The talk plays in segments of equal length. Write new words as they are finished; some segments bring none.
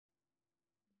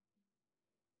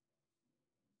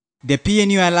The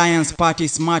PNU Alliance party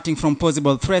is smarting from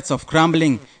possible threats of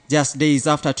crumbling, just days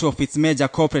after two of its major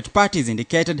corporate parties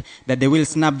indicated that they will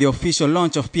snap the official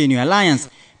launch of PNU Alliance.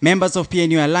 Members of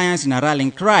PNU Alliance in a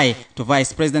rallying cry to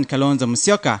Vice President Kalonzo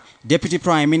Musyoka, Deputy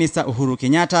Prime Minister Uhuru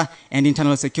Kenyatta, and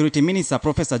Internal Security Minister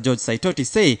Profesa George Saitoti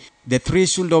say the three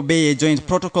should obey a joint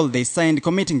protocol they signed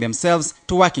committing themselves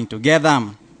to working together.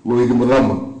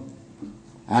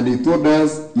 And he told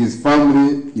us his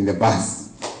family in the bus.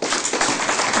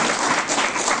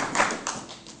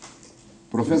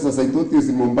 Profesa Saitoti is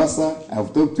in Mombasa.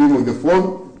 I've talked to him on the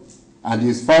phone, and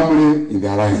his family in the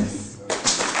alliance.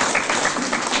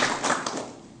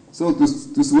 So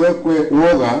tusiwekwe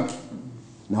uoga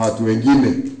na watu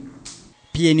wengine.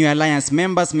 PNU Alliance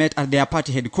members met at their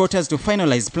party headquarters to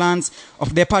finalize plans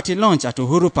of their party launch at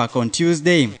Uhuru Park on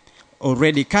Tuesday.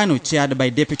 Already KANU, chaired by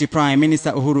Deputy Prime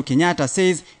Minister Uhuru Kenyatta,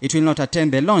 says it will not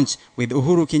attend the launch, with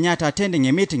Uhuru Kenyatta attending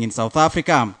a meeting in South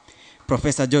Africa.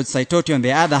 Profesa George Saitoti, on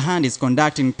the other hand, is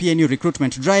conducting PNU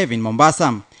recruitment drive in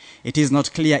Mombasa. It is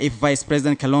not clear if Vice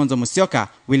President Kalonzo Musyoka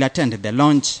will attend the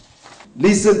launch.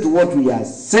 Listen to what we are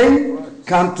saying,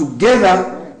 come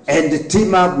together and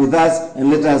team up with us,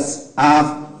 and let us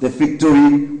have the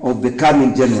victory of the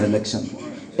coming general election.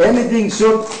 Anything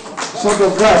short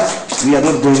of that, we are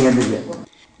not going anywhere.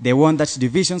 They warn that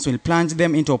divisions will plunge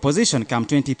them into opposition come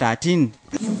 2013.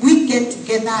 If we get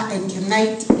together and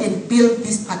unite and build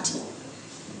this party,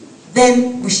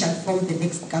 then we shall form the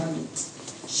next government.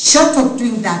 Short of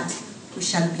doing that, we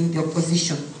shall be in the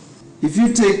opposition. If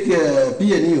you take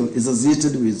PNU is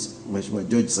associated with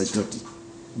George Saitoti,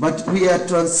 but we are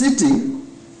transiting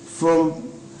from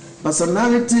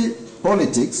personality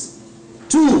politics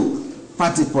to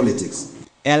party politics.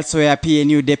 Elsewhere,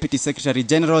 PNU Deputy Secretary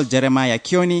General Jeremiah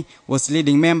Kioni was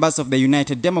leading members of the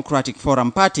United Democratic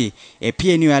Forum Party, a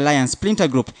PNU Alliance splinter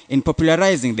group, in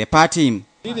popularizing the party.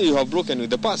 You have broken with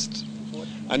the past,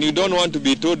 and you don't want to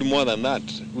be told more than that.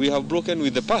 We have broken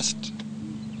with the past.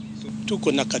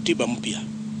 Tuko na katiba mpya,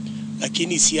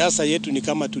 lakini siasa yetu ni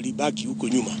kama tulibaki huko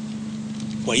nyuma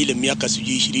kwa ile miaka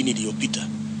 20 iliyopita.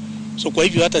 So kwa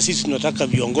hivyo hata sisi tunataka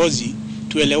viongozi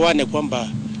tuelewane kwamba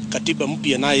katiba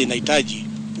mpya naye inahitaji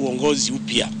uongozi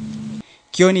upya.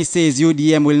 Kioni says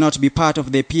UDM will not be part of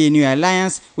the PNU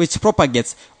Alliance, which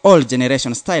propagates old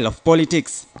generation style of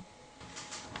politics.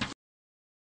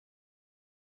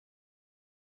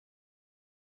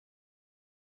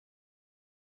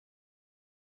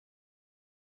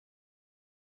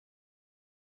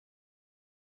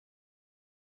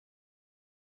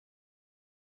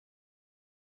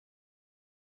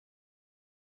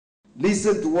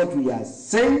 Listen to what we are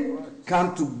saying,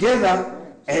 come together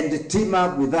and team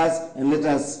up with us, and let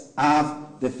us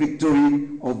have the victory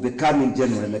of the coming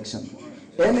general election.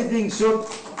 Anything short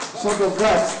of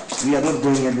that, we are not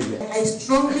going anywhere. I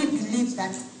strongly believe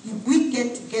that if we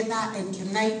get together and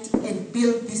unite and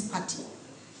build this party,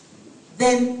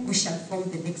 then we shall form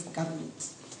the next government.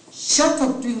 Short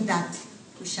of doing that,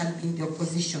 we shall be in the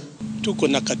opposition. Tuko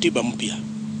na katiba mpya,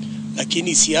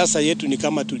 lakini siasa yetu ni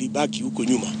kama tulibaki huko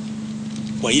nyuma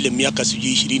kwa ile miaka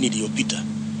 20 iliyopita.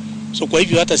 So kwa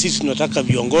hivyo hata sisi tunataka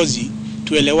viongozi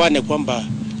tuelewane kwamba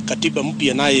katiba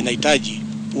mpya naye inahitaji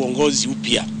uongozi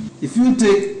upya. If you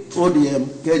take ODM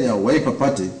Kenya Wiper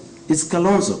Party, it's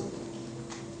Kalonzo.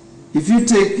 If you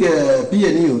take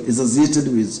PNU is associated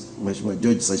with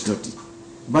George Saitoti.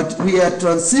 But we are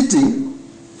transiting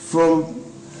from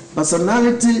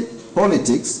personality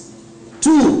politics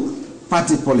to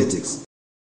party politics.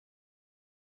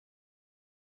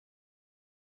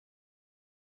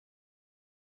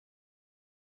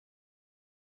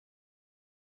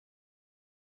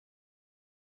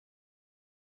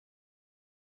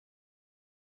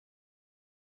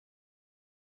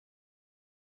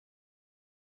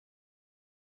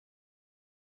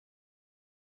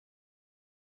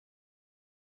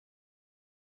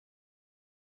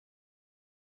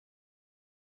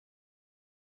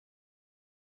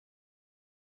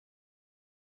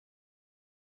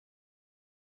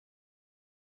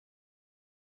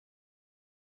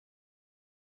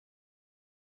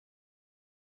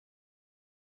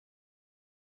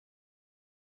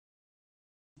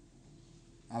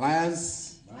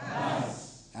 Alliance.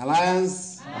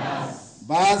 Alliance.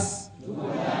 Bas.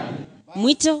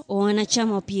 Mwito wa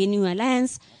wanachama wa PNU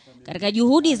Alliance katika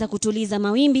juhudi za kutuliza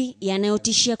mawimbi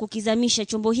yanayotishia kukizamisha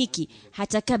chombo hiki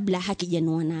hata kabla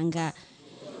hakijanoa nanga.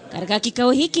 Katika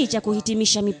kikao hiki cha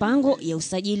kuhitimisha mipango ya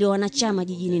usajili wa wanachama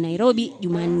jijini Nairobi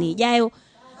Jumanne ijayo,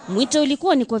 mwito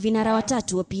ulikuwa ni kwa vinara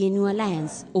watatu wa PNU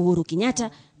Alliance: Uhuru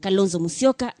Kenyatta, Kalonzo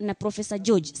Musyoka na Profesa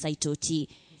George Saitoti.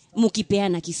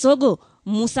 Mukipeana kisogo,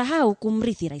 musahau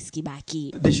kumrithi Rais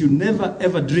Kibaki. They should never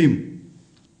ever dream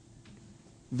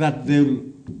that they'll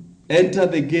enter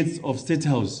the gates of State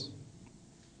House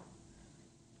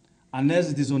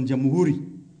unless it is on Jamhuri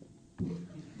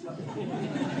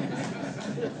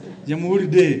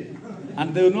Day,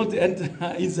 and they will not enter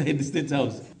inside the State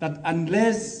House. That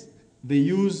unless they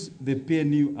use the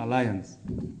PNU alliance,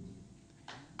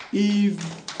 if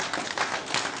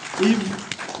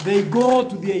they go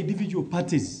to their individual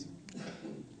parties,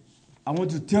 I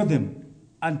want to tell them,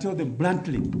 and tell them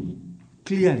bluntly,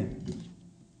 clearly,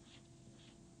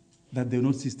 that they will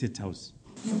not see State House.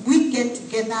 If we get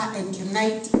together and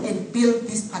unite and build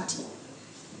this party,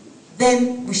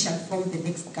 then we shall form the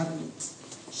next government.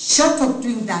 Short of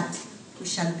doing that, we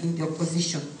shall be in the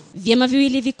opposition. Vyama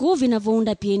viwili vikuu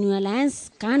vinavyounda PNU Alliance,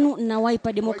 KANU na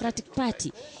Wiper Democratic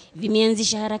Party,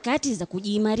 vimeanzisha harakati za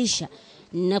kujiimarisha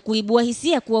na kuibua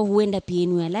hisia kuwa huenda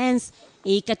PNU Alliance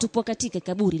ikatupwa katika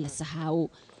kaburi la sahau.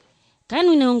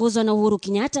 KANU inaongozwa na Uhuru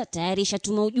Kenyatta tayari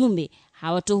ishatuma ujumbe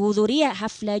hawatohudhuria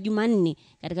hafla ya Jumanne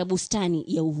katika bustani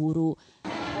ya Uhuru.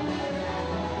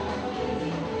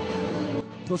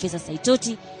 Profesa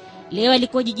Saitoti leo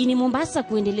alikuwa jijini Mombasa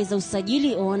kuendeleza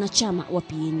usajili wa wanachama wa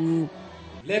PNU.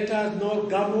 Let us not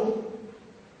gamble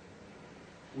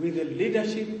with the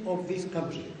leadership of this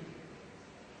country.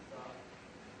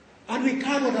 And we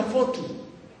cannot afford to.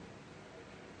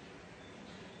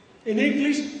 In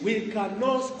English, we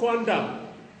cannot squander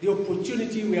the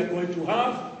opportunity we are going to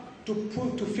have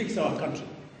to fix our country.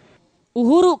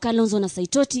 Uhuru, Kalonzo na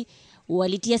Saitoti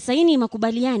walitia saini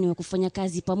makubaliano ya kufanya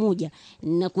kazi pamoja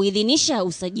na kuidhinisha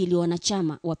usajili wa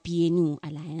wanachama wa PNU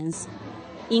Alliance.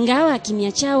 Ingawa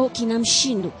kimya chao kina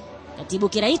mshindo, Katibu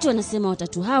Kiraitu anasema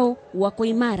watatu hao wako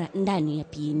imara ndani ya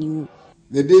PNU.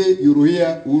 The day you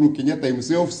hear Uhuru Kenyatta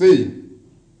himself saying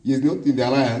he is not in the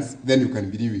alliance, then you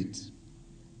can believe it.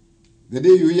 The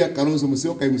day you hear Kalonzo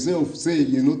Musyoka himself say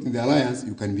he is not in the alliance,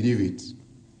 you can believe it.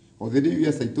 Or the day you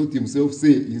hear Saitoti himself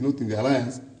say he is not in the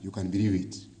alliance, you can believe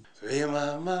it. We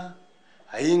mama,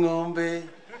 hai ng'ombe,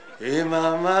 we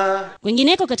mama.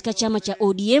 Kwingineko katika chama cha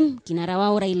ODM, kinara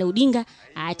wao Raila Odinga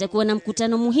atakuwa na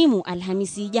mkutano muhimu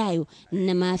Alhamisi ijayo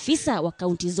na maafisa wa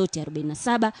kaunti zote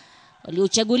 47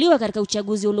 waliochaguliwa katika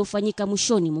uchaguzi uliofanyika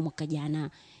mwishoni mwa mwaka jana.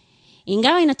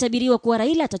 Ingawa inatabiriwa kuwa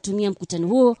Raila atatumia mkutano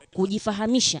huo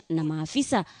kujifahamisha na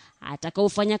maafisa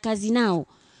atakaofanya kazi nao,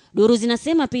 duru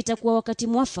zinasema pia itakuwa wakati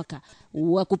mwafaka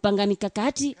wa kupanga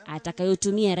mikakati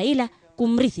atakayotumia Raila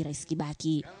kumrithi Rais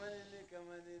Kibaki.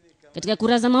 Katika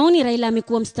kura za maoni, Raila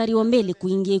amekuwa mstari wa mbele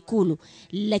kuingia Ikulu,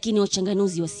 lakini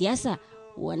wachanganuzi wa siasa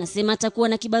wanasema atakuwa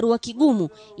na kibarua kigumu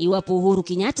iwapo Uhuru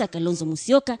Kenyatta, Kalonzo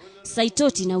Musyoka,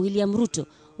 Saitoti na William Ruto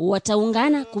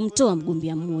wataungana kumtoa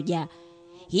mgombea mmoja.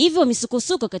 Hivyo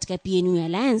misukosuko katika PNU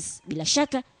Alliance bila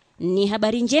shaka ni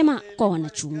habari njema kwa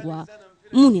wanachungwa.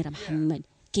 Munira Muhammad,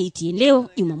 KTN leo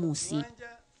Jumamosi.